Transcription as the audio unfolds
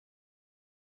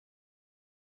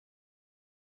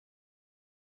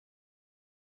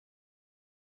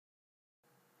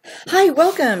Hi,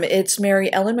 welcome. It's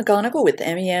Mary Ellen McGonagle with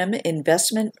MEM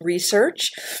Investment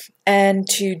Research. And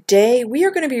today we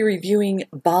are going to be reviewing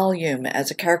volume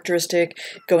as a characteristic,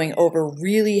 going over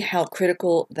really how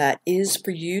critical that is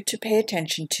for you to pay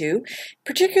attention to,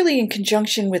 particularly in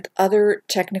conjunction with other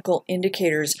technical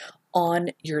indicators on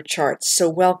your charts. So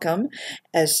welcome.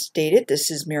 As stated, this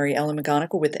is Mary Ellen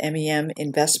McGonagle with MEM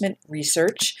Investment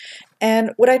Research.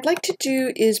 And what I'd like to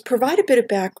do is provide a bit of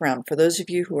background for those of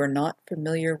you who are not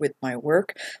familiar with my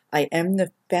work. I am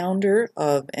the founder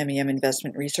of MEM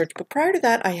Investment Research, but prior to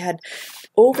that, I had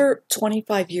over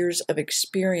 25 years of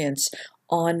experience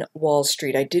on Wall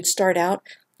Street. I did start out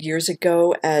years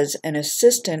ago as an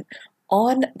assistant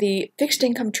on the fixed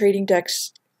income trading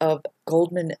desk of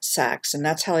Goldman Sachs, and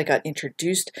that's how I got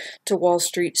introduced to Wall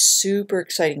Street. Super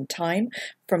exciting time.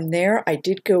 From there, I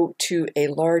did go to a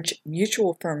large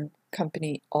mutual firm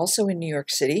company also in New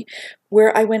York City,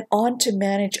 where I went on to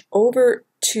manage over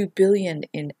 $2 billion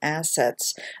in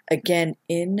assets, again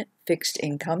in fixed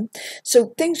income.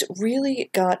 So things really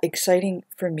got exciting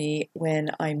for me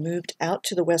when I moved out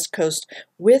to the West Coast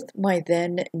with my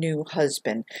then new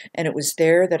husband. And it was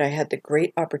there that I had the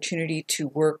great opportunity to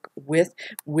work with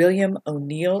William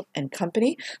O'Neill and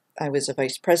Company. I was a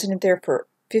vice president there for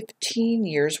 15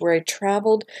 years, where I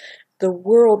traveled the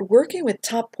world working with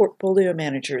top portfolio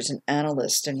managers and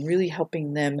analysts and really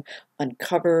helping them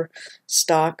uncover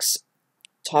stocks,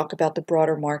 talk about the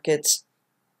broader markets,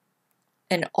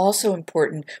 and also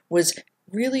important was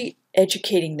really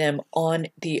educating them on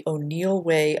the O'Neill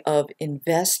way of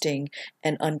investing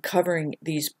and uncovering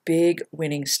these big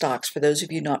winning stocks. For those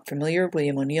of you not familiar,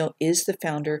 William O'Neill is the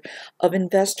founder of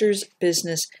Investors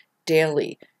Business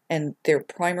Daily. And their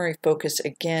primary focus,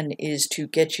 again, is to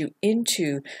get you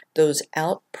into those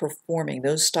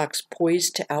stocks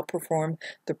poised to outperform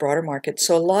the broader market.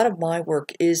 So a lot of my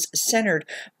work is centered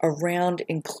around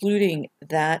including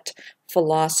that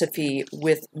philosophy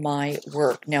with my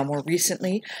work. Now, more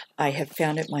recently, I have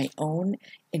founded my own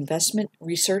investment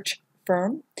research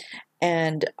firm.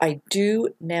 And I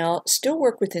do now still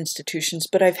work with institutions,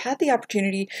 but I've had the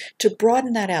opportunity to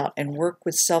broaden that out and work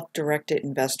with self-directed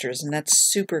investors. And that's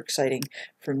super exciting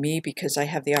for me because I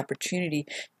have the opportunity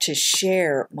to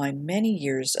share my many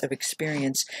years of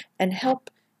experience and help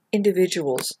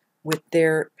individuals with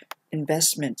their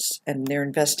investments and their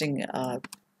investing,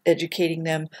 educating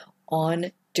them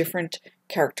on different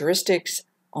characteristics,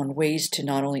 on ways to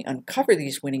not only uncover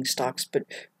these winning stocks, but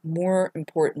more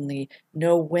importantly,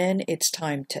 know when it's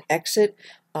time to exit,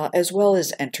 as well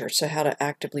as enter, so how to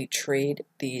actively trade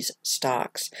these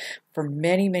stocks. For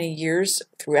many, many years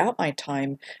throughout my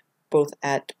time, both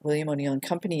at William O'Neill and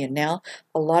Company and now,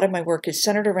 a lot of my work is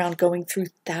centered around going through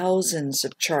thousands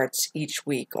of charts each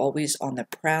week, always on the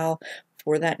prowl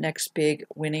for that next big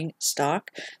winning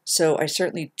stock. So I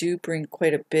certainly do bring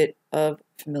quite a bit of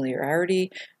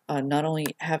familiarity, not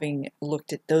only having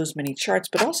looked at those many charts,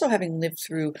 but also having lived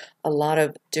through a lot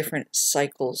of different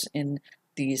cycles in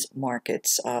these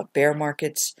markets, bear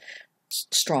markets,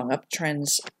 strong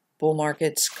uptrends, bull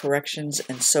markets, corrections,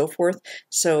 and so forth.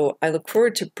 So I look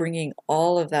forward to bringing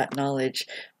all of that knowledge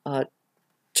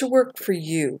to work for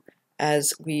you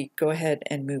as we go ahead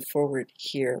and move forward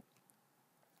here.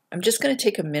 I'm just going to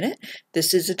take a minute.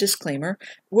 This is a disclaimer.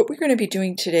 What we're going to be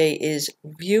doing today is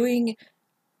viewing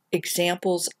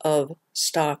examples of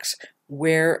stocks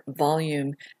where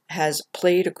volume has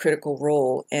played a critical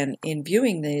role. And in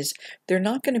viewing these, they're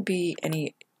not going to be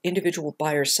any individual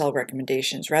buy or sell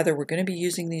recommendations. Rather, we're going to be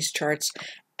using these charts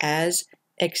as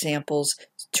examples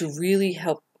to really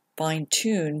help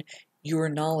fine-tune your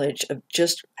knowledge of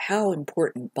just how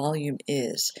important volume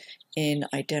is in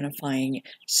identifying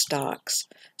stocks.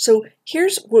 So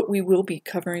here's what we will be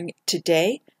covering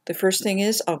today. The first thing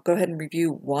is I'll go ahead and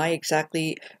review why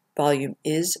exactly volume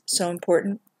is so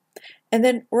important. And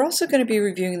then we're also going to be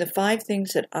reviewing the 5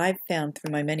 things that I've found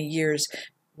through my many years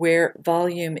where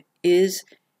volume is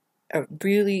a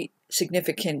really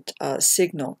significant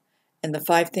signal, and the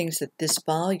 5 things that this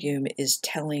volume is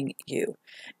telling you.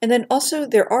 And then also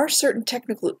there are certain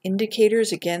technical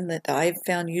indicators, again, that I've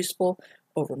found useful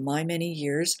over my many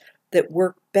years that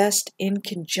work best in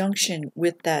conjunction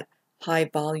with that high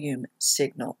volume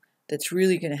signal that's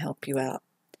really going to help you out.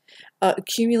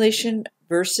 Accumulation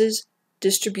versus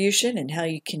distribution and how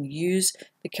you can use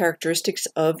the characteristics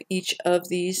of each of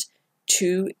these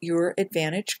to your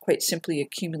advantage. Quite simply,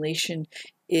 accumulation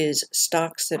is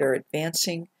stocks that are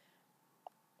advancing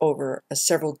over a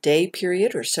several day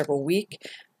period or several week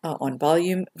on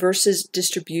volume versus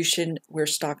distribution where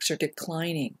stocks are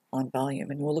declining on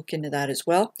volume. And we'll look into that as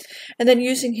well. And then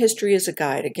using history as a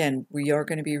guide. Again, we are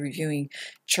going to be reviewing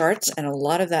charts, and a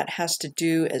lot of that has to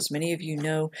do, as many of you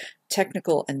know,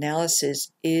 technical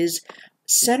analysis is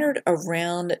centered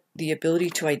around the ability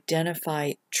to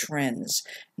identify trends.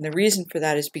 And the reason for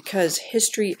that is because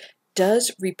history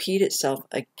does repeat itself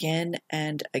again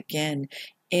and again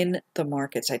in the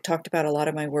markets. I talked about a lot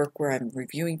of my work where I'm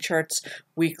reviewing charts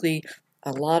weekly.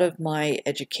 A lot of my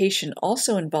education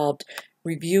also involved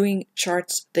reviewing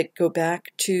charts that go back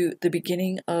to the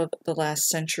beginning of the last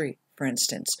century, for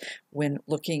instance, when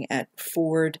looking at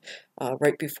Ford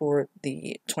right before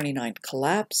the 29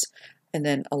 collapse, and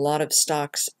then a lot of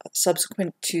stocks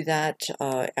subsequent to that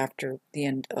after the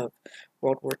end of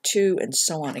World War II, and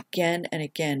so on, again and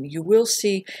again. You will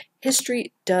see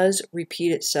history does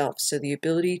repeat itself, so the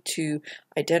ability to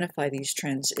identify these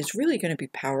trends is really going to be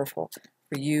powerful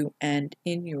for you and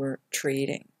in your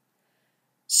trading.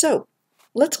 So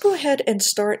let's go ahead and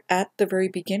start at the very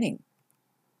beginning.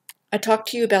 I talked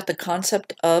to you about the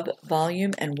concept of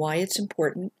volume and why it's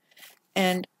important,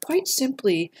 and quite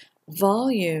simply,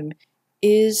 volume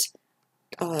is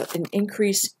an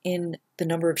increase in the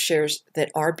number of shares that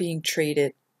are being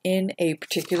traded in a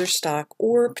particular stock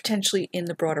or potentially in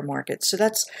the broader market. So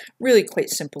that's really quite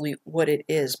simply what it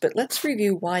is. But let's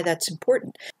review why that's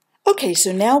important. Okay,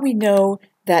 so now we know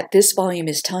that this volume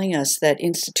is telling us that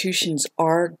institutions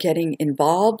are getting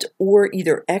involved or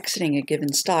either exiting a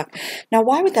given stock. Now,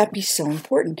 why would that be so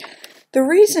important? The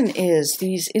reason is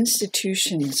these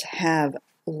institutions have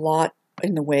a lot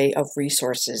in the way of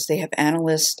resources. They have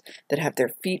analysts that have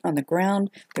their feet on the ground,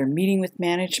 they're meeting with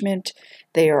management,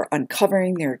 they are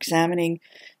uncovering, they're examining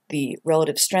the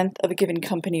relative strength of a given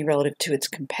company relative to its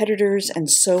competitors and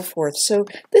so forth. So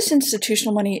this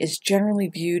institutional money is generally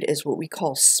viewed as what we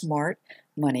call smart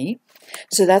money.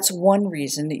 So that's one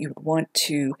reason that you would want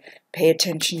to pay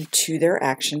attention to their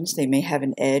actions. They may have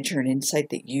an edge or an insight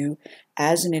that you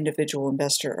as an individual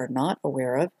investor are not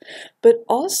aware of, but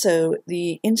also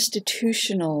the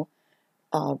institutional,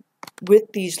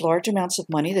 with these large amounts of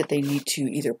money that they need to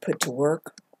either put to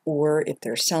work or if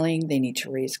they're selling, they need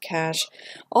to raise cash.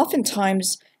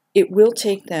 Oftentimes, it will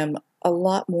take them a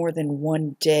lot more than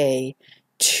one day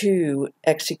to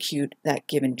execute that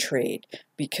given trade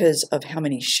because of how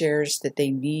many shares that they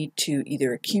need to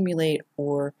either accumulate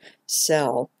or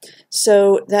sell.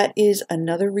 So that is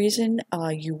another reason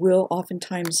you will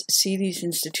oftentimes see these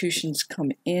institutions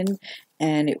come in,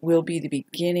 and it will be the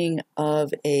beginning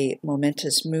of a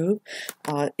momentous move.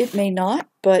 It may not,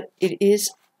 but it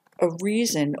is a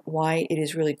reason why it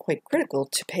is really quite critical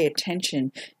to pay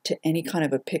attention to any kind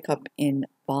of a pickup in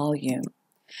volume.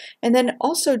 And then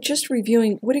also just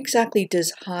reviewing what exactly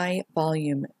does high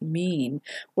volume mean?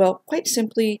 Well, quite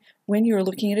simply, when you're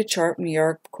looking at a chart, and we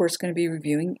are of course going to be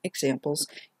reviewing examples,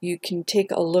 you can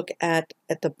take a look at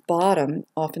the bottom.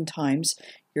 Oftentimes,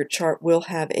 your chart will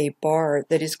have a bar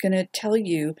that is going to tell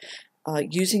you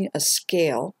using a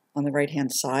scale on the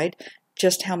right-hand side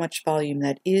just how much volume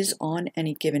that is on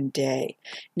any given day.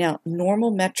 Now,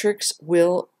 normal metrics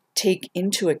will take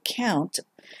into account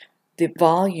the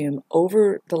volume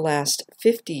over the last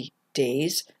 50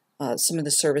 days, some of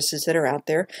the services that are out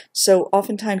there. So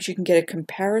oftentimes you can get a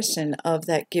comparison of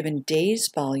that given day's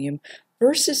volume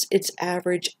versus its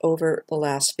average over the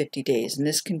last 50 days. And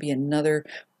this can be another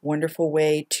wonderful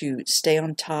way to stay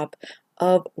on top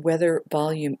of whether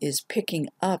volume is picking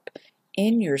up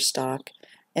in your stock.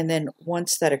 And then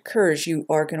once that occurs, you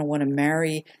are going to want to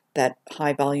marry that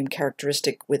high volume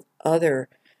characteristic with other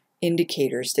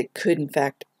indicators that could in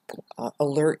fact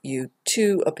alert you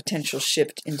to a potential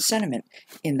shift in sentiment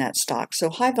in that stock. So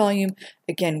high volume,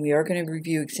 again, we are going to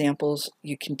review examples.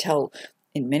 You can tell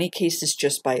in many cases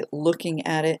just by looking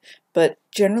at it, but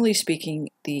generally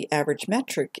speaking, the average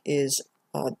metric is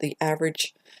the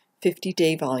average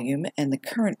 50-day volume and the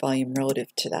current volume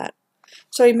relative to that.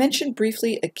 So I mentioned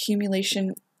briefly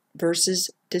accumulation versus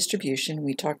distribution.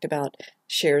 We talked about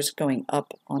shares going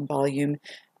up on volume,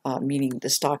 meaning the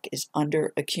stock is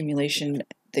under accumulation.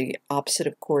 The opposite,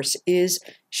 of course, is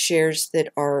shares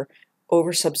that are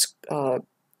over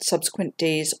subsequent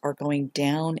days are going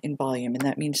down in volume, and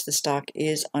that means the stock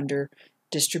is under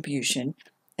distribution.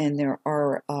 And there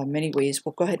are many ways.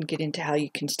 We'll go ahead and get into how you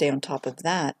can stay on top of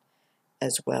that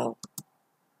as well.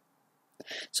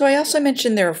 So I also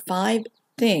mentioned there are 5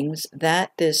 things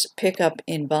that this pickup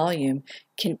in volume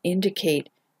can indicate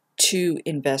to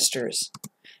investors.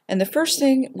 And the first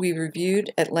thing we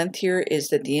reviewed at length here is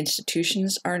that the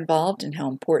institutions are involved and how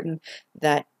important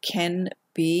that can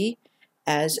be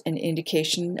as an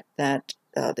indication that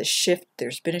the shift.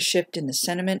 There's been a shift in the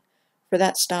sentiment for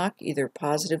that stock, either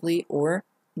positively or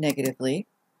negatively.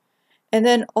 And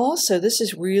then also, this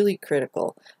is really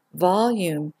critical,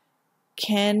 volume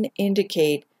can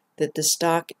indicate that the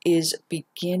stock is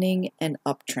beginning an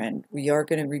uptrend. We are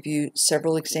going to review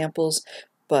several examples,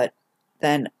 but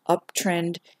then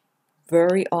uptrend,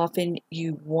 very often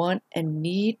you want and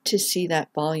need to see that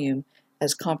volume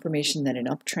as confirmation that an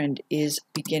uptrend is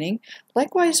beginning.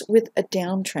 Likewise with a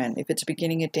downtrend, if it's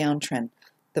beginning a downtrend,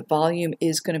 the volume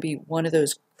is going to be one of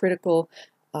those critical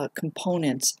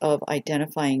components of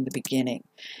identifying the beginning.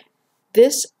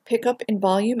 This pickup in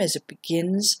volume as it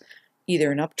begins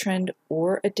either an uptrend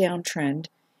or a downtrend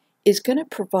is going to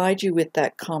provide you with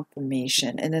that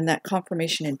confirmation, and then that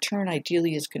confirmation in turn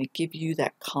ideally is going to give you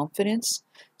that confidence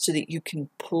so that you can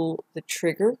pull the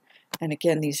trigger. And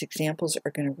again, these examples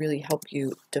are going to really help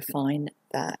you define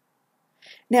that.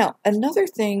 Now, another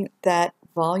thing that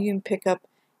volume pickup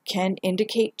can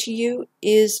indicate to you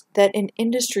is that an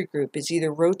industry group is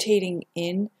either rotating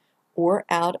in or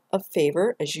out of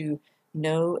favor. As you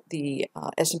know, the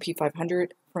S&P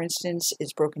 500, for instance,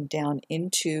 is broken down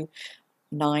into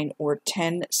 9 or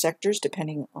 10 sectors,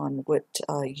 depending on what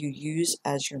you use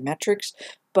as your metrics.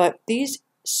 But these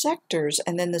sectors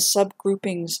and then the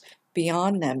subgroupings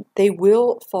beyond them, they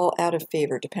will fall out of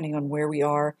favor depending on where we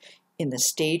are in the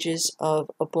stages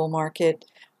of a bull market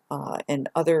and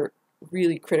other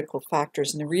really critical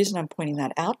factors. And the reason I'm pointing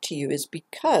that out to you is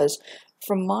because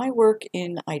from my work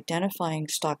in identifying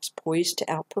stocks poised to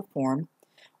outperform,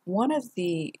 one of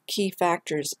the key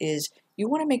factors is you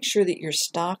want to make sure that your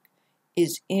stock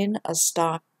is in a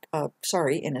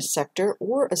in a sector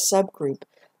or a subgroup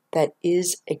that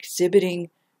is exhibiting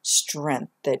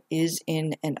strength, that is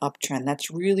in an uptrend.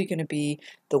 That's really going to be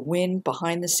the wind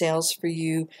behind the sails for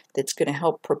you, that's going to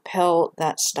help propel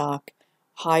that stock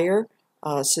higher.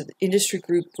 So the industry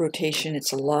group rotation,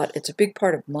 it's a big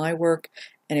part of my work,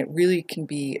 and it really can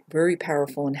be very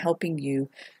powerful in helping you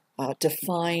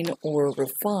define or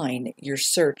refine your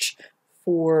search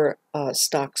for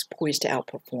stocks poised to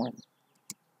outperform.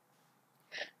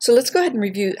 So let's go ahead and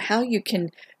review how you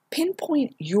can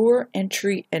pinpoint your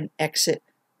entry and exit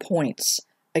points,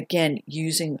 again,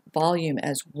 using volume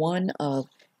as one of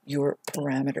your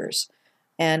parameters.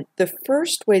 And the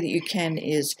first way that you can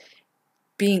is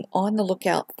being on the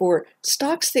lookout for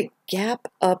stocks that gap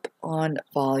up on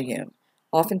volume.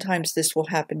 Oftentimes this will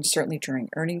happen certainly during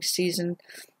earnings season,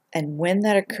 and when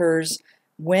that occurs,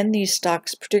 when these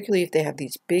stocks, particularly if they have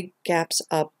these big gaps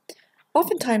up,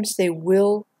 oftentimes they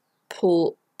will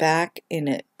pull back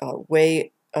in a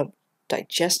way of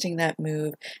digesting that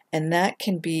move, and that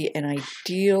can be an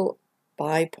ideal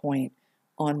buy point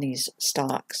on these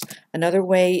stocks. Another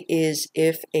way is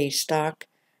if a stock,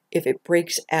 if it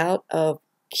breaks out of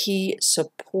key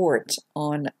support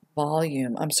on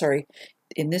volume,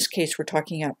 in this case we're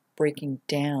talking about breaking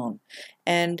down.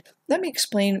 And let me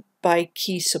explain by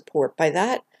key support. By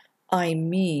that I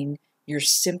mean your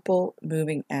simple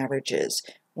moving averages.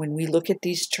 When we look at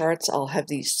these charts, I'll have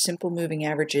these simple moving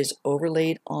averages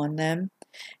overlaid on them,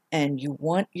 and you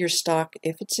want your stock,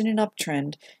 if it's in an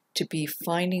uptrend, to be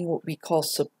finding what we call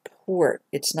support.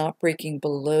 It's not breaking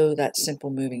below that simple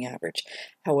moving average.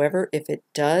 However, if it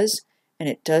does, and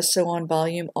it does so on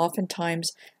volume,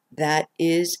 oftentimes that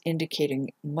is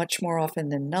indicating, much more often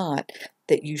than not,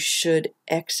 that you should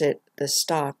exit the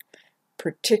stock,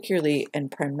 particularly and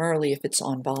primarily if it's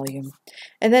on volume.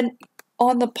 And then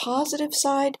on the positive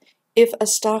side, if a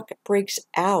stock breaks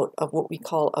out of what we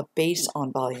call a base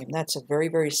on volume, that's a very,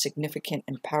 very significant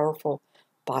and powerful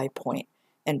buy point.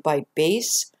 And by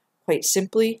base, quite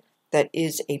simply, that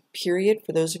is a period,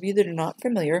 for those of you that are not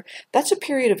familiar, that's a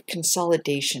period of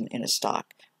consolidation in a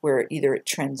stock where either it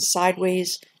trends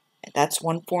sideways, that's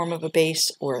one form of a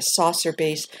base, or a saucer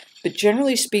base. But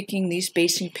generally speaking, these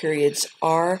basing periods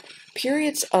are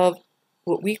periods of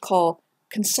what we call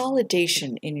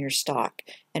consolidation in your stock.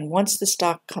 And once the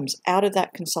stock comes out of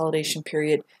that consolidation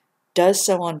period, does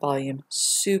so on volume,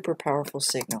 super powerful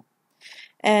signal.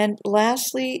 And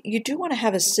lastly, you do want to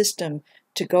have a system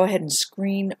to go ahead and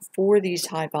screen for these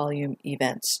high volume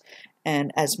events.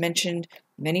 And as mentioned,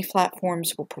 many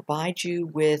platforms will provide you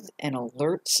with an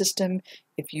alert system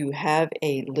if you have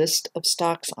a list of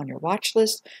stocks on your watch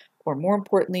list, or more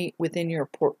importantly, within your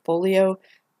portfolio.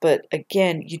 But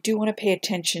again, you do want to pay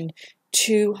attention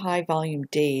to high volume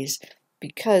days,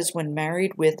 because when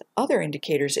married with other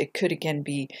indicators, it could again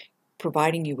be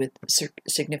providing you with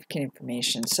significant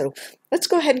information. So let's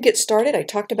go ahead and get started. I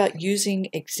talked about using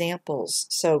examples.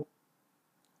 So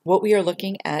what we are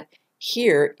looking at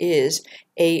here is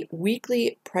a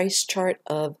weekly price chart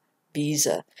of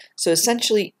Visa. So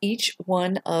essentially each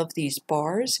one of these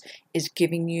bars is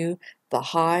giving you the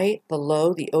high, the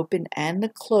low, the open, and the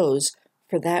close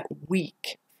for that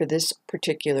week for this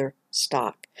particular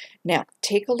stock. Now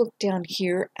take a look down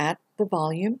here at the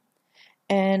volume,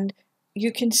 and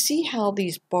you can see how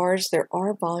these bars, there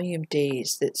are volume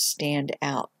days that stand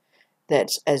out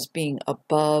that's as being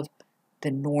above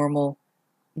the normal,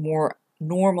 more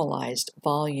normalized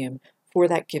volume for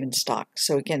that given stock.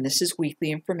 So again, this is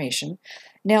weekly information.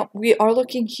 Now we are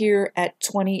looking here at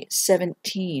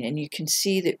 2017, and you can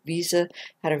see that Visa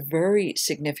had a very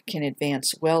significant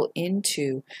advance well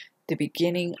into the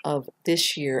beginning of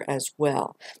this year as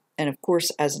well. And of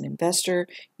course, as an investor,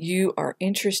 you are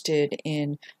interested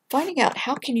in finding out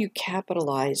how can you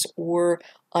capitalize or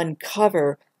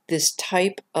uncover this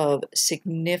type of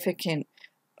significant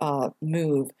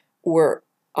move, or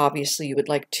obviously you would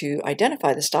like to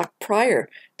identify the stock prior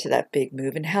to that big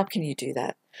move. And how can you do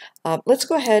that? Let's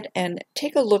go ahead and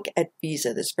take a look at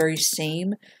Visa, this very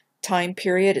same time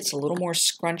period. It's a little more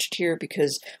scrunched here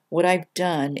because what I've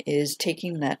done is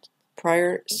taking that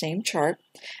prior same chart,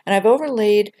 and I've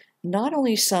overlaid not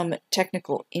only some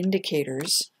technical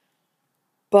indicators,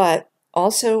 but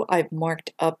also I've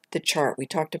marked up the chart. We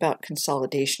talked about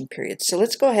consolidation periods. So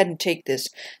let's go ahead and take this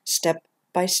step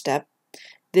by step.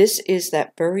 This is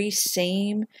that very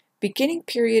same beginning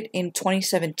period in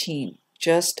 2017,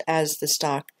 just as the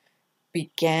stock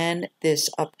began this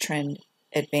uptrend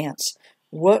advance.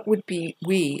 What would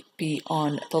we be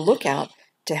on the lookout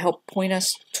to help point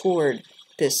us toward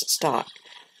this stock?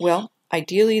 Well,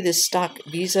 ideally this stock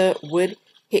Visa would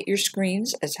hit your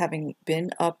screens as having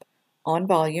been up on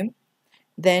volume.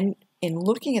 Then in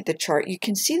looking at the chart, you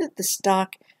can see that the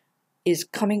stock is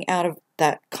coming out of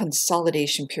that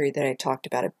consolidation period that I talked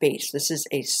about, a base. This is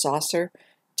a saucer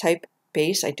type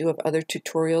base. I do have other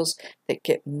tutorials that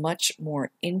get much more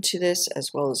into this,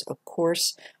 as well as a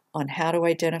course on how to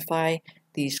identify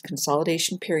these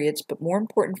consolidation periods. But more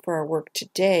important for our work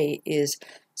today is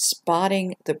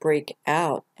spotting the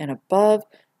breakout and above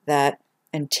that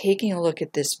and taking a look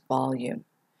at this volume.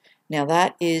 Now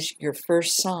that is your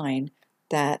first sign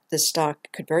that the stock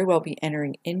could very well be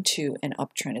entering into an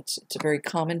uptrend. It's a very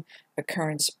common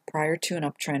occurrence prior to an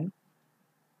uptrend.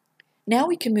 Now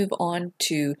we can move on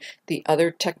to the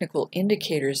other technical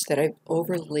indicators that I've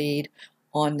overlaid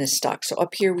on this stock. So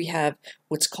up here we have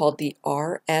what's called the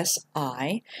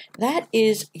RSI. That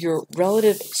is your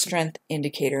relative strength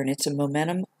indicator, and it's a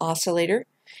momentum oscillator.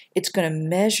 It's going to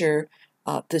measure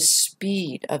the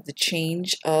speed of the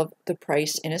change of the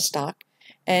price in a stock.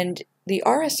 And the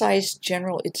RSI is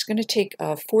general. It's going to take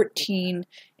 14,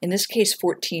 in this case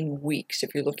 14 weeks.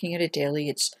 If you're looking at a daily,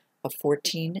 it's a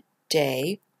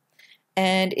 14-day.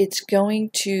 And it's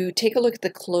going to take a look at the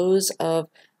close of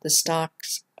the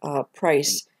stock's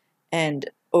price and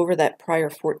over that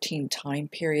prior 14 time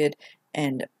period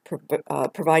and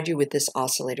provide you with this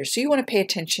oscillator. So you want to pay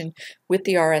attention with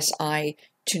the RSI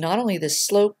to not only the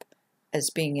slope as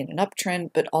being in an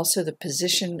uptrend, but also the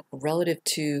position relative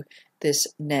to this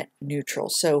net neutral.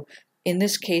 So in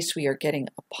this case, we are getting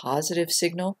a positive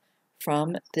signal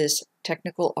from this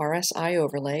technical RSI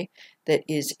overlay that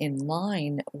is in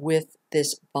line with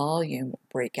this volume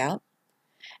breakout.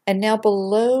 And now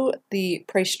below the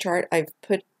price chart, I've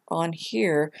put on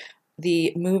here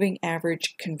the moving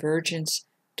average convergence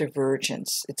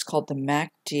divergence. It's called the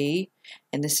MACD,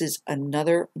 and this is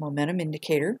another momentum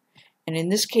indicator. And in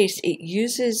this case, it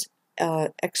uses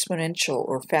exponential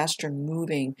or faster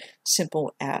moving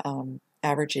simple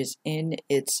averages in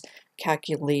its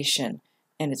calculation.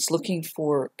 And it's looking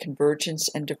for convergence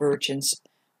and divergence,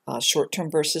 short-term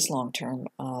versus long-term.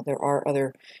 There are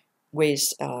other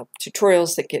ways,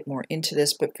 tutorials that get more into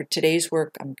this, but for today's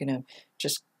work, I'm going to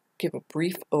just give a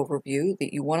brief overview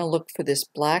that you want to look for this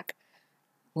black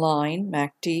line,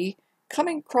 MACD,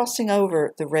 crossing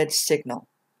over the red signal.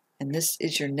 And this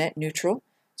is your net neutral.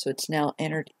 So it's now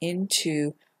entered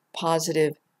into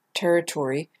positive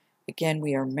territory. Again,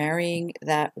 we are marrying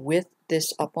that with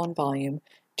this up on volume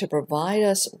to provide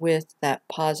us with that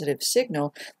positive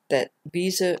signal that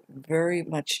Visa very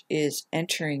much is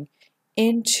entering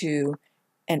into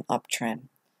an uptrend.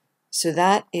 So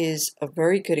that is a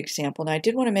very good example. Now I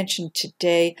did want to mention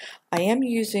today I am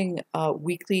using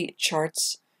weekly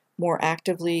charts more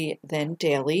actively than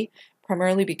daily,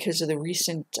 primarily because of the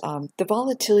recent, the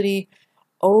volatility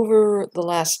over the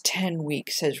last 10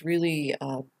 weeks has really,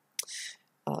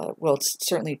 well, it's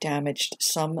certainly damaged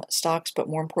some stocks, but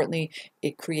more importantly,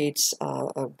 it creates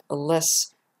a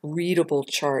less readable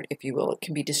chart, if you will. It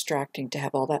can be distracting to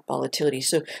have all that volatility.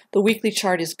 So the weekly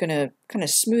chart is going to kind of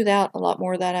smooth out a lot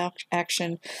more of that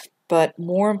action. but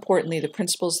more importantly, the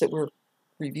principles that we're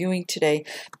reviewing today,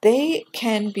 they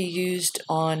can be used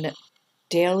on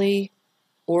daily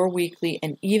or weekly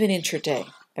and even intraday.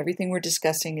 Everything we're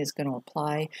discussing is going to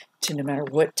apply to no matter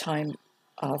what time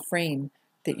frame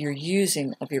that you're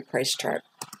using of your price chart.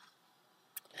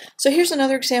 So here's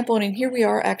another example, and here we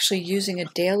are actually using a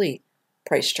daily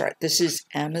price chart. This is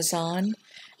Amazon,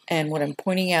 and what I'm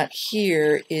pointing out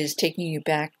here is taking you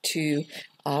back to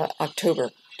October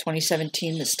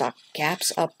 2017. The stock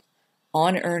gaps up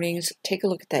on earnings. Take a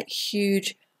look at that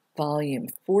huge volume,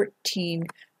 14%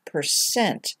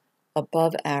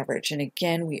 above average. And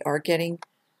again, we are getting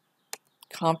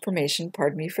confirmation,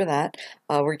 pardon me for that,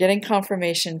 we're getting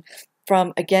confirmation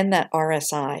from, again, that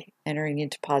RSI entering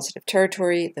into positive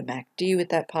territory, the MACD with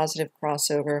that positive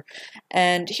crossover.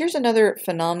 And here's another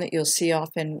phenomenon that you'll see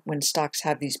often when stocks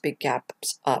have these big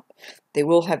gaps up. They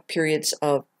will have periods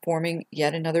of forming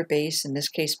yet another base, in this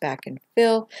case back and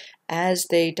fill, as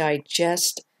they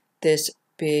digest this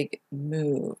big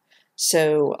move.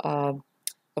 So,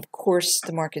 of course,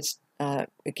 the markets,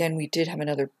 again, we did have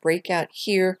another breakout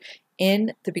here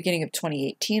in the beginning of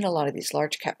 2018, a lot of these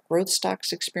large cap growth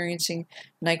stocks experiencing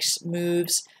nice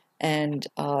moves and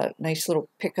nice little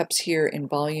pickups here in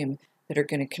volume that are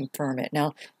going to confirm it.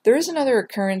 Now, there is another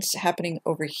occurrence happening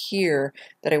over here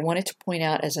that I wanted to point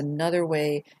out as another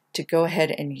way to go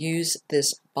ahead and use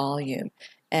this volume.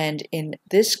 And in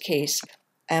this case,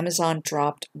 Amazon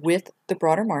dropped with the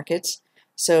broader markets.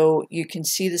 So you can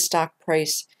see the stock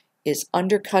price is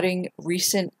undercutting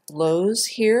recent lows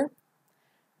here.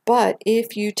 But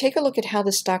if you take a look at how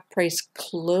the stock price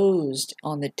closed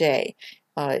on the day,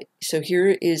 so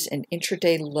here is an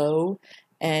intraday low,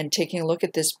 and taking a look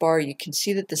at this bar, you can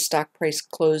see that the stock price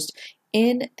closed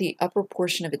in the upper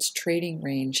portion of its trading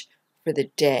range for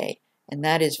the day. And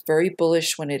that is very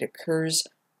bullish when it occurs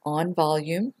on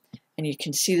volume, and you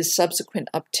can see the subsequent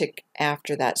uptick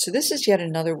after that. So this is yet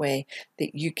another way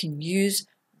that you can use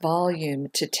volume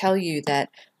to tell you that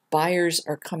buyers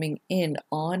are coming in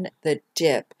on the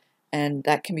dip, and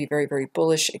that can be very, very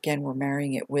bullish. Again, we're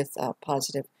marrying it with a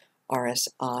positive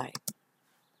RSI.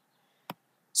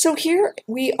 So here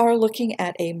we are looking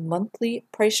at a monthly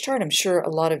price chart. I'm sure a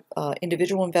lot of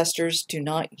individual investors do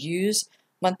not use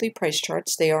monthly price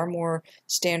charts. They are more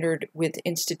standard with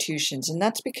institutions, and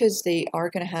that's because they are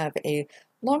going to have a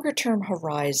longer term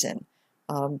horizon,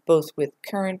 both with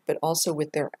current but also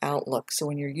with their outlook. So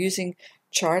when you're using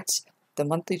charts, the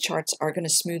monthly charts are going to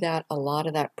smooth out a lot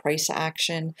of that price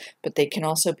action, but they can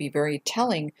also be very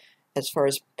telling as far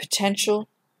as potential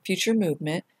future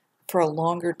movement for a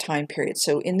longer time period.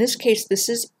 So in this case, this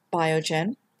is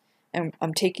Biogen, and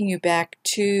I'm taking you back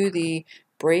to the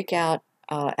breakout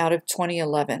out of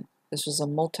 2011. This was a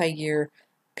multi-year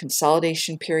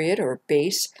consolidation period or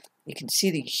base. You can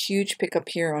see the huge pickup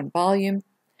here on volume,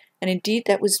 and indeed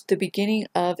that was the beginning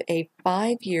of a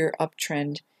 5-year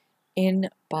uptrend in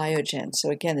Biogen.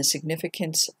 So again, the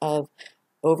significance of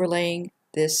overlaying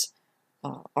this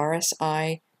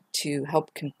RSI to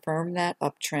help confirm that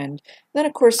uptrend. Then,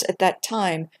 of course, at that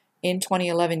time in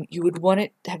 2011, you would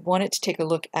have wanted to take a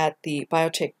look at the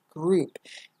biotech group,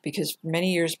 because for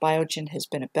many years Biogen has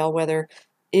been a bellwether.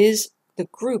 Is the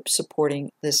group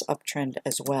supporting this uptrend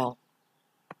as well?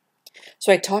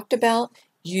 So I talked about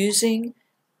using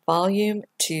volume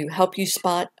to help you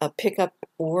spot a pickup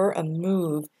or a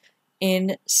move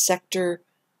in sector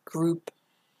group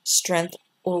strength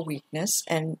or weakness.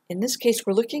 And in this case,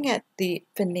 we're looking at the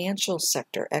financial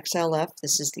sector, XLF.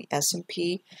 This is the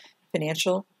S&P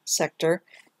financial sector.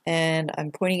 And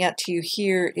I'm pointing out to you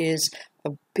here is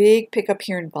a big pickup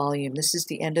here in volume. This is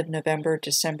the end of November,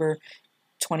 December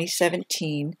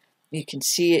 2017. You can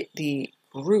see it, the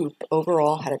group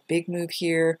overall had a big move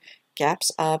here,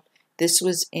 gaps up. This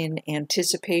was in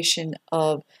anticipation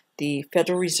of the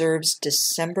Federal Reserve's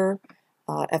December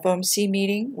FOMC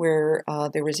meeting, where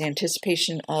there was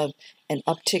anticipation of an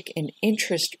uptick in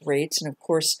interest rates. And of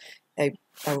course, a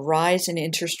rise in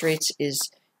interest rates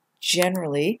is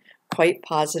generally quite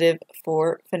positive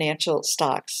for financial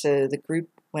stocks. So the group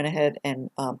went ahead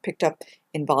and picked up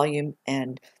in volume,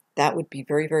 and that would be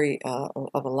very, very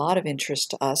of a lot of interest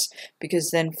to us,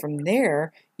 because then from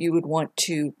there, you would want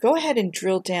to go ahead and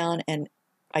drill down and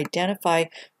identify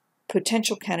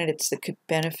potential candidates that could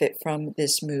benefit from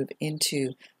this move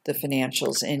into the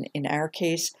financials. And in our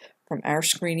case, from our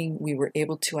screening, we were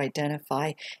able to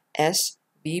identify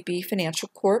SVB Financial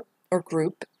Corp or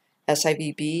Group.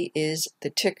 SIVB is the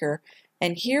ticker.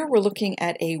 And here we're looking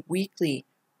at a weekly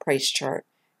price chart.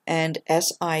 And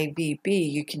SIVB,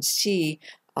 you can see,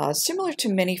 similar to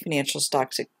many financial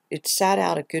stocks, it sat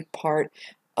out a good part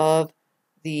of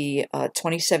the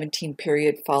 2017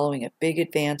 period following a big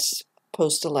advance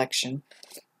post-election.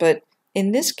 But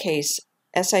in this case,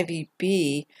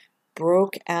 SIVB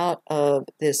broke out of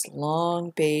this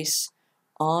long base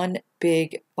on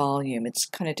big volume. It's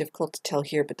kind of difficult to tell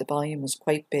here, but the volume was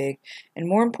quite big. And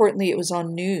more importantly, it was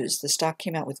on news. The stock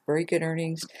came out with very good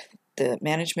earnings. The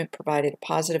management provided a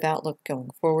positive outlook going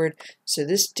forward. So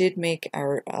this did make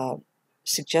our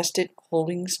suggested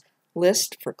holdings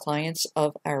list for clients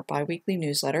of our biweekly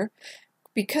newsletter.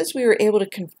 Because we were able to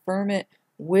confirm it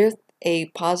with a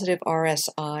positive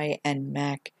RSI and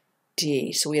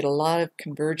MACD. So we had a lot of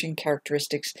converging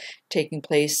characteristics taking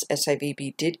place.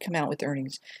 SIVB did come out with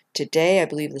earnings today. I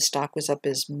believe the stock was up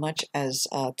as much as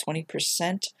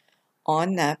 20%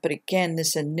 on that. But again,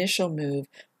 this initial move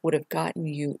would have gotten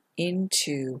you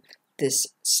into this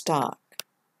stock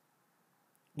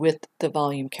with the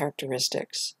volume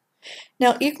characteristics.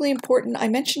 Now, equally important, I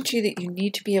mentioned to you that you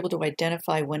need to be able to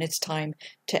identify when it's time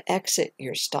to exit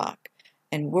your stock.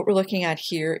 And what we're looking at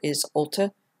here is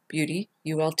Ulta Beauty,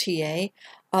 ULTA.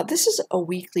 This is a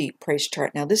weekly price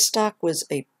chart. Now, this stock was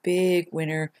a big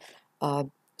winner,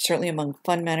 certainly among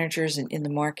fund managers and in the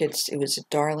markets. It was a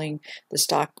darling. The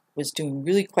stock was doing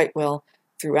really quite well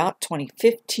throughout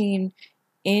 2015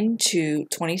 into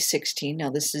 2016.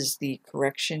 Now, this is the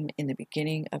correction in the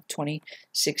beginning of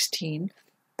 2016.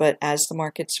 But as the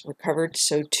markets recovered,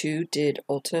 so too did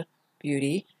Ulta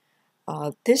Beauty.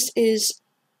 This is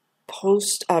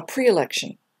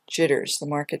pre-election jitters. The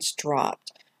markets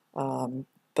dropped.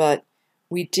 But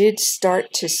we did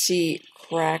start to see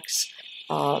cracks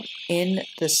in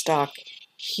the stock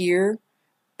here.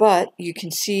 But you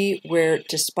can see where,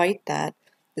 despite that,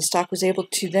 the stock was able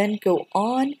to then go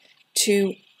on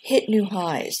to hit new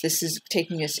highs. This is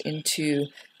taking us into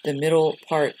the middle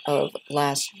part of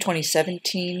last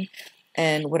 2017.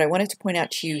 And what I wanted to point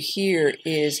out to you here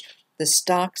is the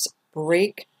stocks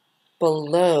break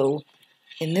below.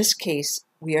 In this case,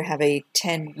 we have a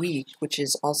 10-week, which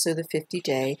is also the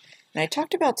 50-day. And I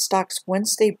talked about stocks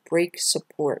once they break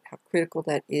support, how critical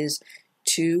that is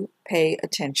to pay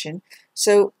attention.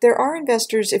 So there are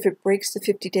investors, if it breaks the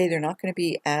 50-day, they're not going to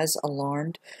be as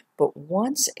alarmed. But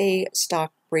once a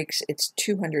stock breaks its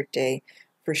 200-day,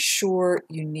 for sure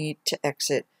you need to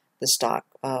exit the stock.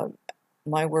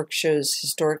 My work shows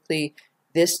historically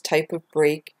this type of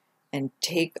break, and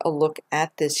take a look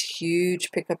at this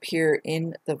huge pickup here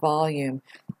in the volume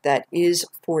that is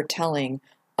foretelling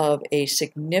of a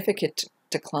significant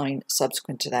decline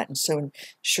subsequent to that. And so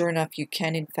sure enough, you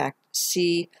can in fact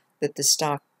see that the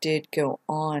stock did go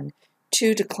on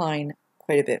to decline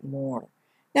quite a bit more.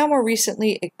 Now, more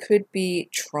recently, it could be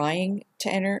trying to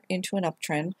enter into an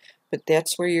uptrend, but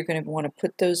that's where you're going to want to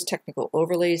put those technical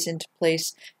overlays into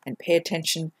place and pay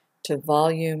attention to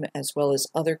volume as well as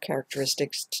other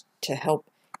characteristics to help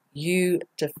you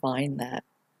define that.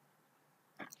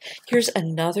 Here's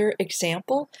another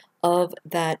example of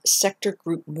that sector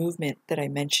group movement that I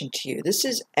mentioned to you. This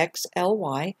is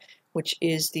XLY, which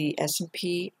is the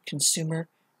S&P Consumer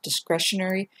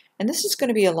Discretionary, and this is going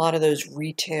to be a lot of those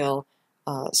retail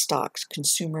stocks,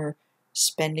 consumer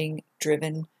spending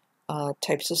driven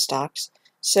types of stocks.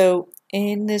 So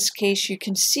in this case, you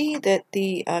can see that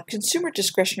the consumer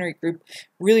discretionary group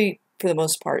really, for the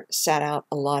most part, sat out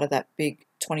a lot of that big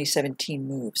 2017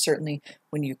 move, certainly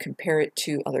when you compare it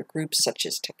to other groups such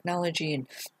as technology and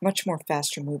much more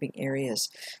faster moving areas.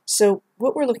 So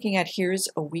what we're looking at here is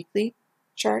a weekly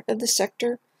chart of the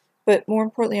sector, but more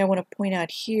importantly, I want to point out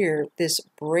here this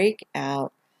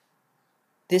breakout.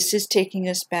 This is taking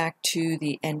us back to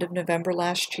the end of November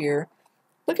last year.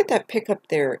 Look at that pickup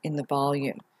there in the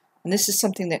volume. And this is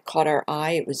something that caught our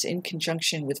eye. It was in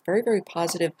conjunction with very, very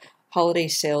positive holiday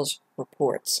sales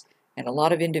reports. And a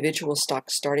lot of individual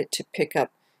stocks started to pick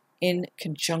up in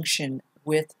conjunction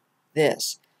with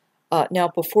this. Now,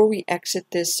 before we exit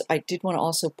this, I did want to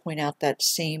also point out that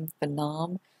same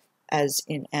phenomenon as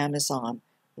in Amazon,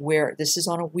 where this is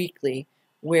on a weekly,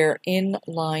 where in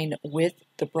line with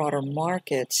the broader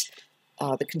markets,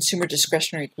 the consumer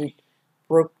discretionary group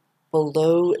broke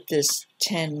below this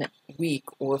 10-week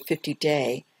or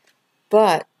 50-day,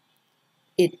 but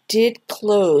it did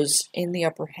close in the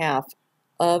upper half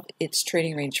of its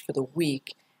trading range for the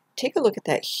week. Take a look at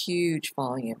that huge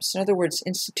volume. So in other words,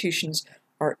 institutions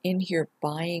are in here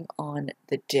buying on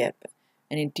the dip.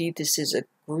 And indeed, this is a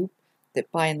group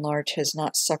that by and large has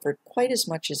not suffered quite as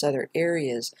much as other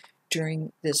areas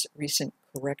during this recent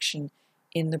correction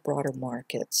in the broader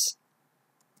markets.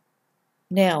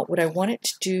 Now, what I wanted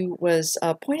to do was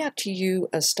point out to you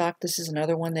a stock. This is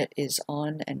another one that is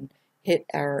on and hit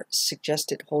our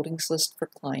suggested holdings list for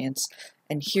clients.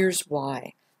 And here's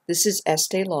why. This is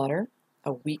Estee Lauder.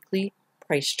 a weekly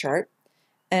price chart.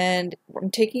 And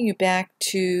I'm taking you back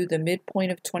to the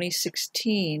midpoint of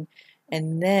 2016,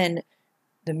 and then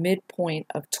the midpoint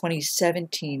of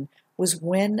 2017 was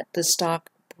when the stock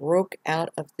broke out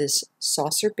of this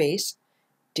saucer base,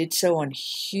 did so on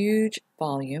huge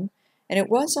volume, and it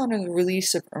was on a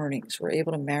release of earnings. We're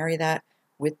able to marry that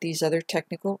with these other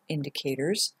technical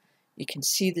indicators. You can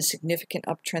see the significant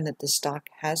uptrend that the stock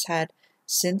has had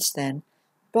since then,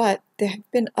 but there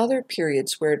have been other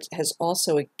periods where it has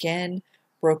also again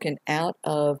broken out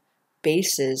of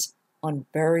bases on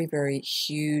very, very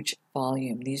huge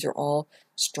volume. These are all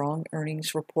strong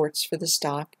earnings reports for the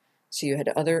stock. So you had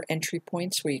other entry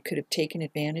points where you could have taken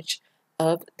advantage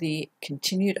of the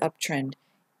continued uptrend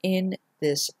in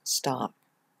this stock.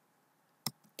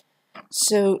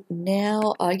 So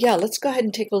now, let's go ahead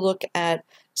and take a look at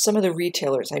some of the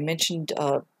retailers. I mentioned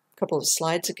a couple of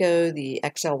slides ago, the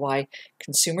XLY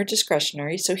consumer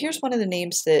discretionary. So here's one of the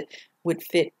names that would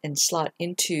fit and slot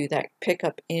into that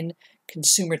pickup in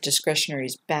consumer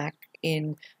discretionaries back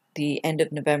in the end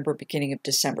of November, beginning of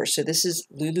December. So this is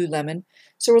Lululemon.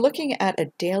 So we're looking at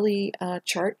a daily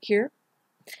chart here,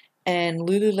 and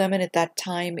Lululemon at that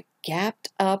time gapped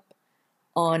up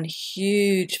on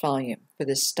huge volume for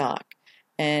this stock,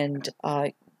 and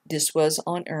this was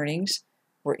on earnings.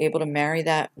 We're able to marry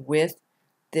that with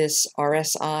this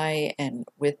RSI and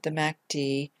with the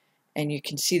MACD, and you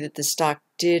can see that the stock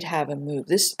did have a move.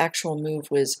 This actual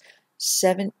move was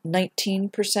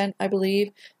 19%, I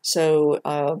believe.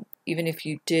 So even if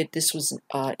you did, this was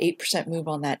an 8% move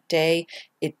on that day.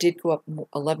 It did go up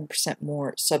 11%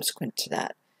 more subsequent to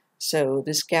that. So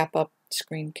this gap up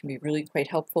screen can be really quite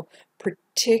helpful,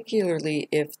 particularly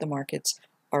if the markets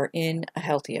are in a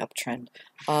healthy uptrend.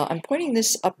 I'm pointing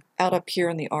this out up here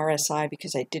on the RSI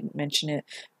because I didn't mention it,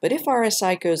 but if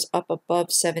RSI goes up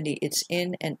above 70, it's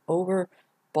in an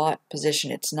overbought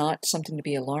position. It's not something to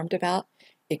be alarmed about.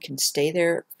 It can stay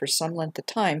there for some length of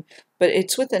time, but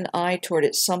it's with an eye toward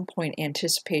at some point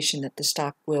anticipation that the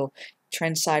stock will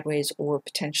trend sideways or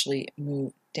potentially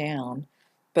move down.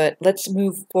 But let's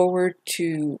move forward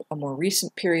to a more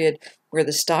recent period where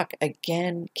the stock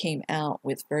again came out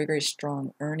with very, very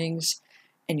strong earnings.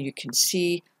 And you can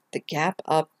see the gap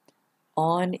up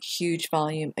on huge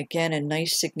volume. Again, a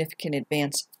nice significant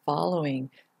advance following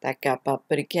that gap up.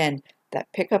 But again,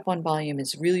 that pickup on volume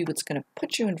is really what's going to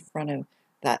put you in front of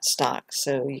that stock.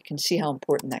 So you can see how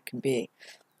important that can be.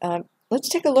 Let's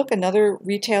take a look. Another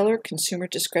retailer, consumer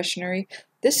discretionary.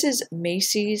 This is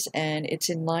Macy's, and it's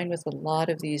in line with a lot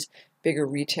of these bigger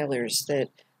retailers that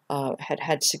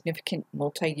had significant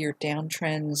multi-year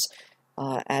downtrends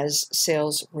as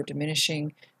sales were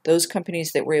diminishing. Those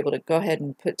companies that were able to go ahead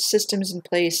and put systems in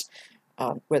place,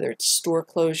 whether it's store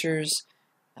closures,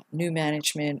 new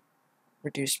management,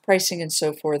 reduced pricing, and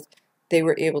so forth, they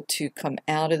were able to come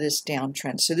out of this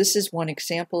downtrend. So this is one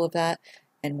example of that,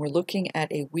 and we're looking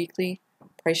at a weekly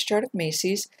price chart of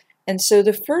Macy's. And so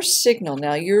the first signal,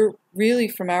 now you're really,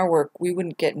 from our work, we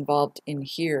wouldn't get involved in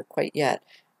here quite yet.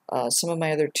 Some of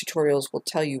my other tutorials will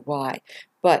tell you why.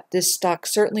 But this stock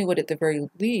certainly would at the very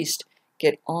least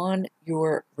get on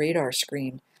your radar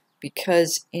screen,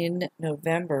 because in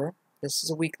November, this is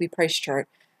a weekly price chart,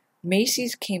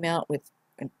 Macy's came out with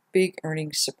a big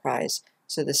earnings surprise.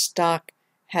 So the stock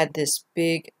had this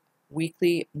big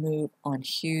weekly move on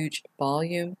huge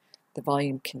volume. The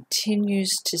volume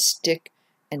continues to stick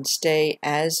and stay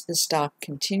as the stock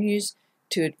continues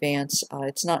to advance.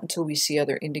 It's not until we see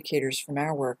other indicators from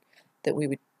our work that we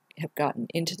would have gotten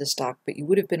into the stock, but you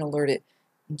would have been alerted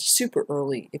super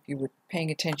early if you were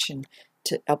paying attention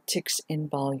to upticks in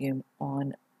volume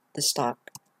on the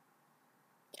stock.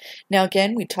 Now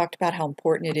again, we talked about how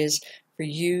important it is for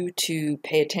you to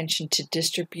pay attention to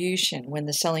distribution when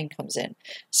the selling comes in.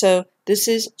 So this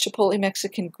is Chipotle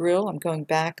Mexican Grill. I'm going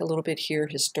back a little bit here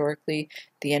historically,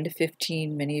 the end of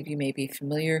 15. Many of you may be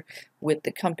familiar with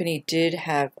the company. Did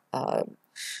have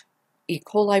E.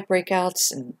 coli breakouts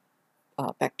and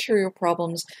bacterial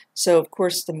problems. So of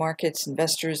course the markets,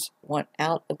 investors want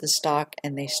out of the stock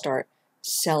and they start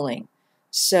selling.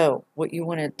 So what you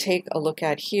want to take a look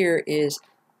at here is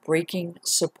breaking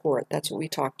support. That's what we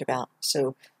talked about.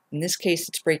 So in this case,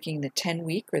 it's breaking the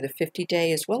 10-week or the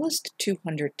 50-day as well as the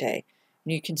 200-day.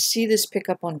 And you can see this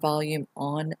pickup on volume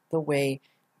on the way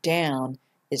down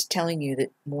is telling you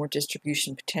that more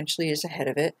distribution potentially is ahead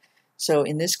of it. So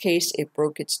in this case, it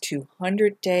broke its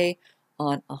 200-day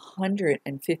on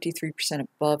 153%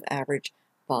 above average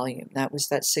volume. That was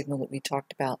that signal that we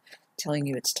talked about, telling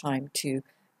you it's time to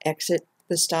exit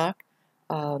the stock.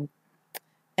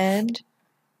 And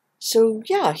so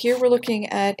yeah, here we're looking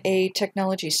at a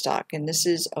technology stock, and this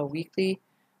is a weekly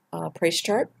price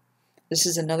chart. This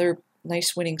is another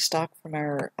nice winning stock from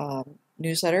our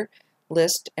newsletter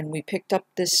list, and we picked up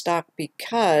this stock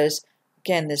because,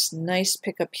 again, this nice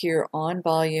pickup here on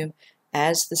volume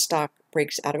as the stock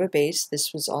breaks out of a base.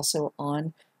 This was also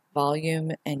on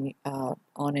volume and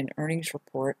on an earnings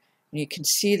report. And you can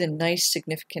see the nice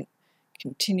significant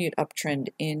continued uptrend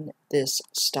in this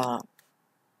stock.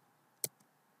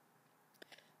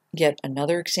 Yet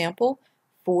another example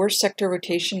for sector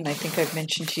rotation. I think I've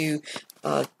mentioned to you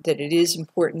that it is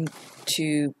important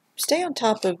to stay on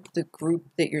top of the group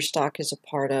that your stock is a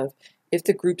part of. If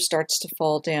the group starts to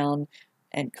fall down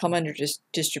and come under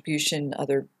distribution,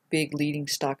 other big leading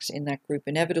stocks in that group,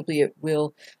 inevitably it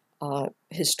will,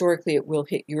 historically it will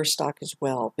hit your stock as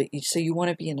well. But so you want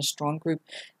to be in a strong group.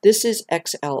 This is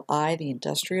XLI, the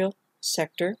industrial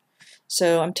sector.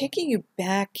 So I'm taking you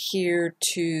back here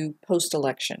to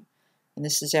post-election. And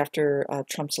this is after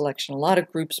Trump's election. A lot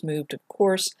of groups moved, of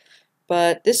course,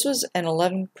 but this was an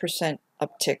 11%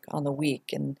 uptick on the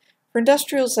week. And for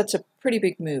industrials, that's a pretty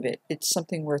big move. It's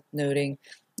something worth noting.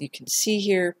 You can see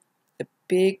here a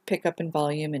big pickup in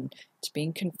volume, and it's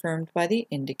being confirmed by the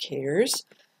indicators.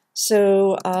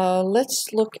 So let's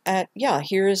look at,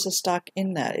 here is a stock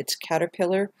in that. It's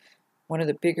Caterpillar, one of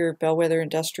the bigger bellwether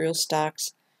industrial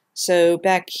stocks. So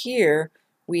back here,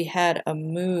 we had a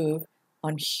move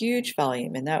on huge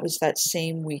volume, and that was that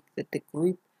same week that the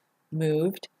group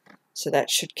moved. So that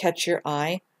should catch your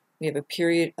eye. We have a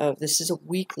period of, this is a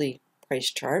weekly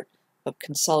price chart, of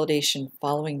consolidation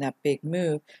following that big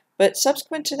move. But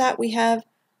subsequent to that, we have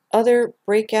other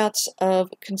breakouts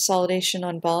of consolidation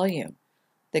on volume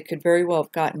that could very well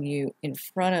have gotten you in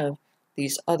front of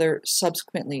these other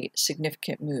subsequently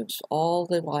significant moves, all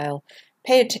the while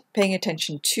paying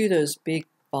attention to those big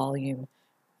volume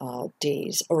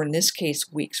days, or in this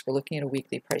case, weeks. We're looking at a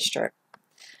weekly price chart.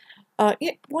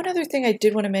 One other thing I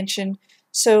did want to mention,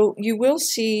 so you will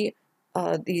see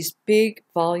these big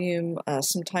volume,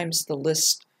 sometimes the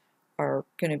lists are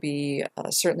going to be,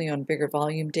 certainly on bigger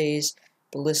volume days,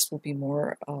 the list will be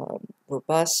more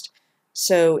robust.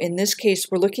 So in this case,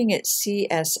 we're looking at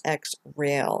CSX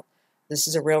Rail. This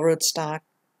is a railroad stock.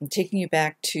 I'm taking you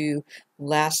back to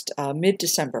last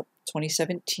mid-December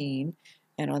 2017,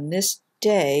 and on this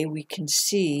day, we can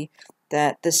see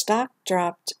that the stock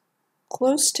dropped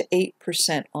close to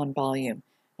 8% on volume,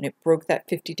 and it broke that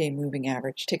 50-day moving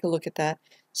average. Take a look at that,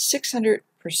 600%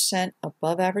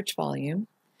 above average volume.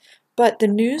 But the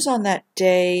news on that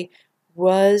day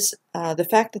was the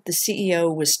fact that the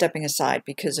CEO was stepping aside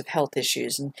because of health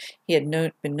issues, and he had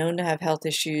been known to have health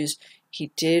issues.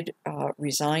 He did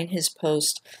resign his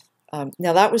post.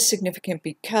 Now that was significant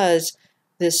because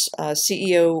this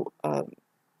CEO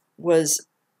was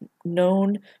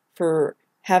known for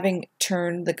having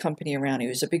turned the company around. He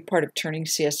was a big part of turning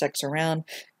CSX around.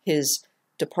 His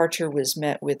departure was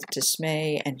met with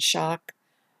dismay and shock.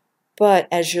 But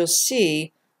as you'll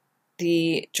see,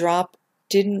 the drop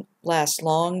didn't last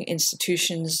long.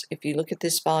 Institutions, if you look at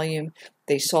this volume,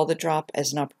 they saw the drop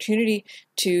as an opportunity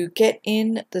to get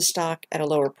in the stock at a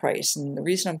lower price. And the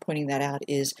reason I'm pointing that out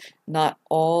is not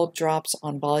all drops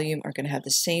on volume are going to have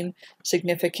the same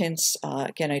significance.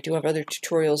 Again, I do have other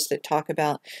tutorials that talk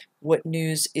about what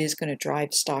news is going to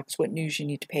drive stocks, what news you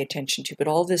need to pay attention to. But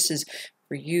all this is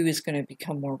for you is going to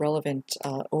become more relevant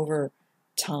over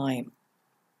time.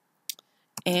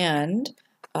 And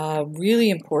really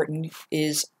important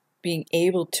is being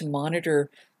able to monitor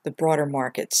the broader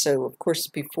markets. So of course,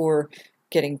 before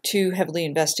getting too heavily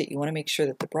invested, you want to make sure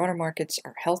that the broader markets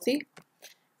are healthy.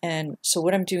 And so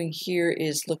what I'm doing here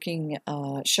is looking,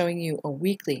 showing you a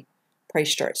weekly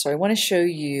price chart. So I want to show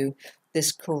you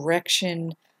this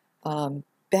correction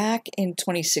back in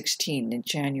 2016 in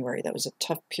January. That was a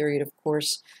tough period, of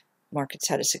course. Markets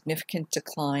had a significant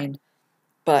decline,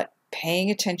 but paying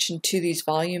attention to these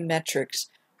volume metrics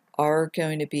are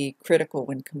going to be critical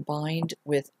when combined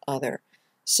with other.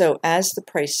 So as the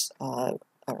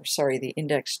the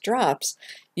index drops,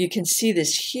 you can see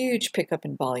this huge pickup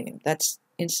in volume. That's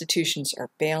institutions are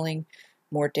bailing,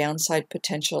 more downside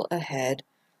potential ahead.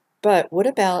 But what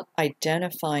about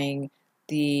identifying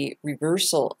the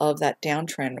reversal of that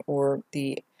downtrend or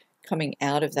the coming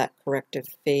out of that corrective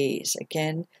phase?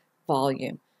 Again,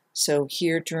 volume. So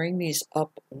here during these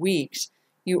up weeks,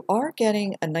 you are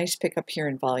getting a nice pickup here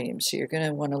in volume. So you're going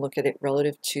to want to look at it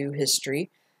relative to history.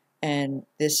 And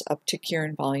this uptick here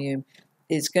in volume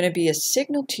is going to be a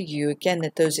signal to you, again,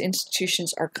 that those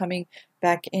institutions are coming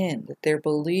back in, that they're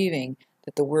believing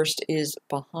that the worst is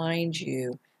behind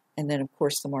you. And then, of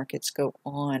course, the markets go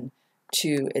on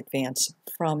to advance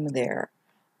from there.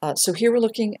 So here we're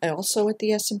looking also at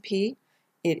the S&P.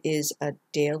 it is a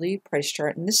daily price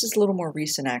chart, and this is a little more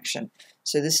recent action.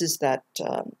 So this is that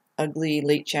ugly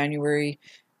late January,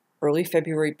 early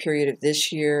February period of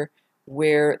this year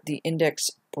where the index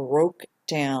broke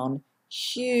down,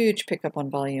 huge pickup on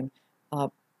volume,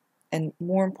 and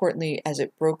more importantly, as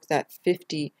it broke that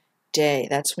 50-day,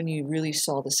 that's when you really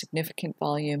saw the significant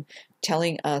volume,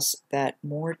 telling us that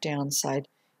more downside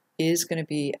is going to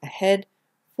be ahead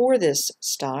for this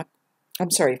stock.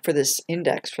 I'm sorry, for this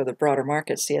index, for the broader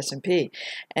markets, the S&P.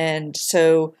 And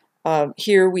so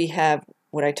here we have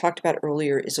what I talked about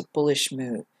earlier is a bullish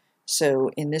move.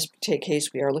 So in this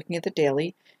case, we are looking at the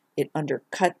daily. It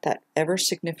undercut that ever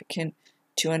significant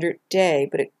 200-day,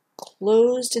 but it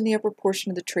closed in the upper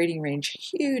portion of the trading range,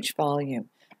 huge volume.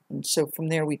 And so from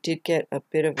there, we did get a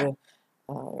bit of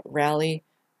a rally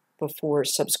before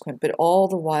subsequent. But all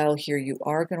the while here, you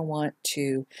are going to want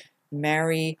to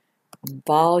marry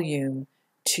volume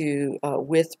to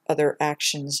with other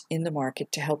actions in the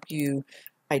market to help you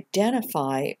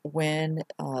identify when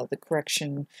the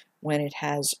correction, when it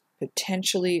has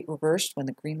potentially reversed, when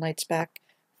the green light's back,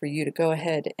 for you to go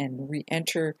ahead and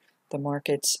re-enter the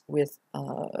markets with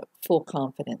full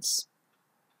confidence.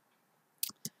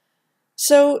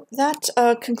 So that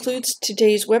concludes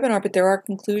today's webinar, but there are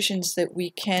conclusions that we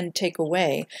can take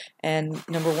away. And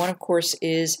number one, of course,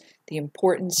 is the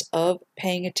importance of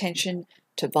paying attention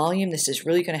to volume. This is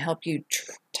really going to help you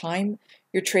time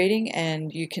your trading,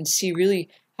 and you can see really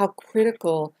how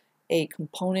critical a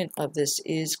component of this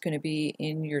is going to be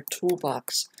in your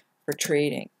toolbox for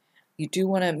trading. You do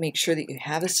want to make sure that you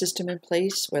have a system in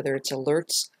place, whether it's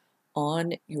alerts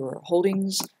on your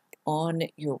holdings, on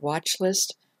your watch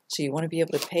list. So you want to be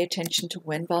able to pay attention to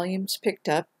when volume's picked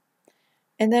up.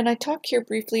 And then I talk here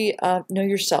briefly, know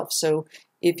yourself. So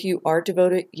if you are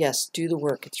devoted, yes, do the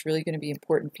work. It's really going to be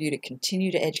important for you to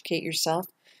continue to educate yourself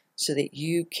so that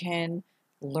you can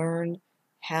learn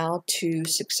how to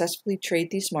successfully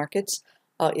trade these markets.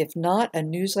 If not, a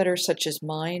newsletter such as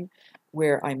mine,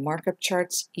 where I mark up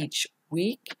charts each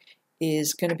week,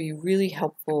 is going to be really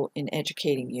helpful in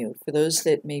educating you. For those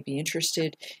that may be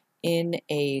interested in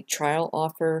a trial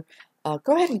offer,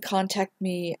 go ahead and contact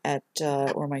me at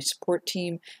or my support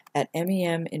team at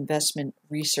MEM Investment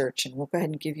Research, and we'll go ahead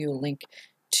and give you a link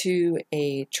to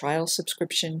a trial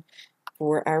subscription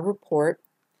for our report.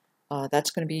 That's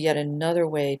going to be yet another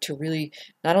way to really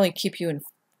not only keep you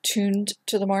tuned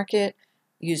to the market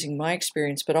using my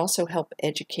experience, but also help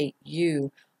educate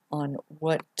you on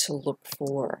what to look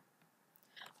for.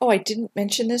 Oh, I didn't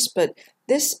mention this, but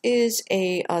this is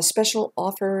a special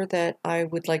offer that I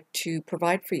would like to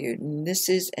provide for you. And this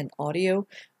is an audio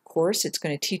course. It's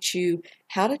going to teach you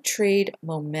how to trade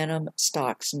momentum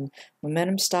stocks. And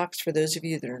momentum stocks, for those of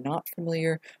you that are not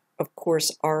familiar, of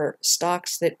course, are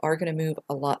stocks that are going to move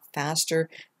a lot faster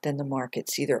than the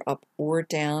markets, either up or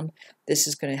down. This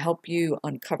is going to help you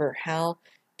uncover how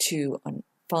to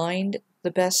find the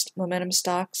best momentum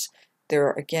stocks. There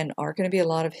are going to be a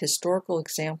lot of historical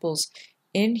examples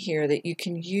in here that you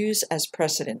can use as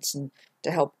precedents and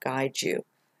to help guide you.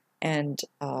 And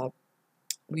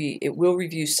it will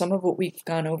review some of what we've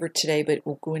gone over today, but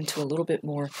we'll go into a little bit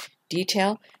more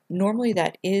detail. Normally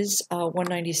that is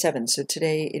 $197, so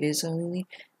today it is only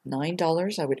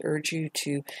 $9. I would urge you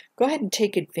to go ahead and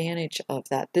take advantage of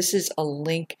that. This is a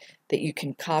link that you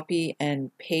can copy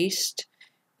and paste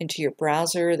into your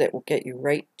browser that will get you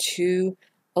right to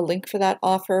a link for that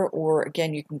offer, or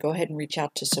again, you can go ahead and reach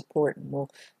out to support and we'll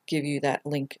give you that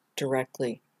link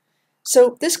directly.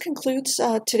 So this concludes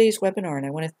today's webinar, and I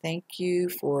want to thank you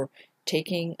for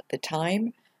taking the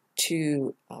time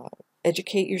to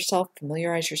educate yourself,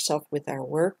 familiarize yourself with our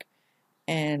work,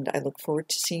 and I look forward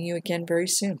to seeing you again very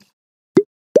soon.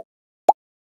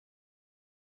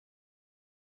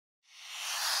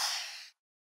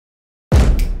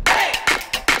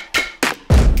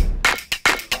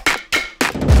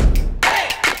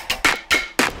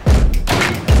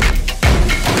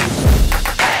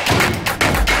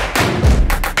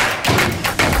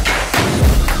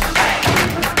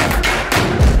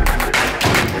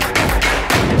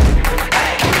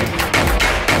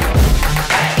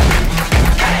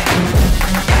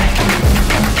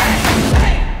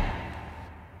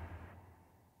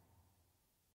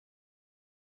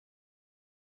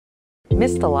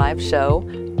 Missed the live show?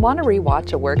 Want to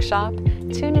rewatch a workshop?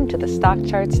 Tune into the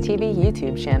StockCharts TV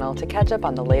YouTube channel to catch up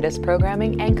on the latest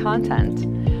programming and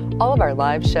content. All of our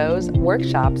live shows,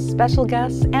 workshops, special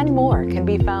guests, and more can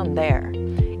be found there.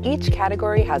 Each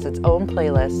category has its own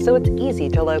playlist, so it's easy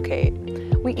to locate.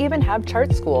 We even have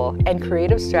chart school and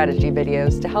creative strategy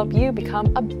videos to help you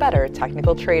become a better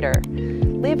technical trader.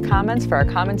 leave comments for our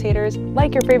commentators,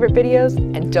 like your favorite videos,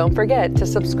 and don't forget to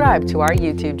subscribe to our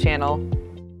YouTube channel.